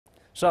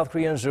South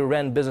Koreans who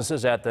ran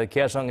businesses at the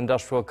Gaeseong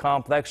Industrial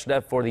Complex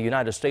left for the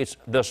United States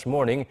this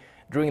morning.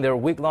 During their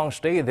week-long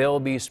stay, they'll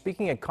be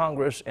speaking at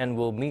Congress and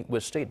will meet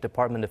with State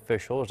Department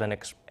officials and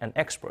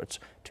experts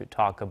to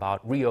talk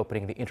about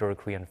reopening the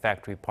Inter-Korean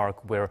factory park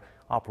where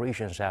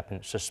operations have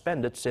been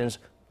suspended since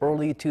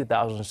early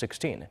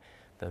 2016.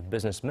 The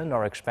businessmen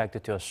are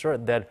expected to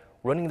assert that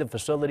running the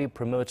facility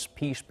promotes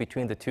peace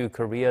between the two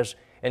Koreas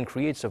and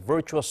creates a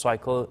virtuous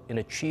cycle in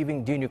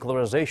achieving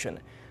denuclearization.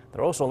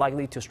 They're also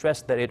likely to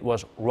stress that it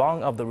was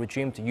wrong of the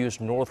regime to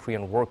use North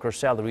Korean workers'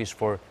 salaries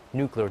for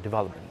nuclear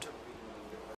development.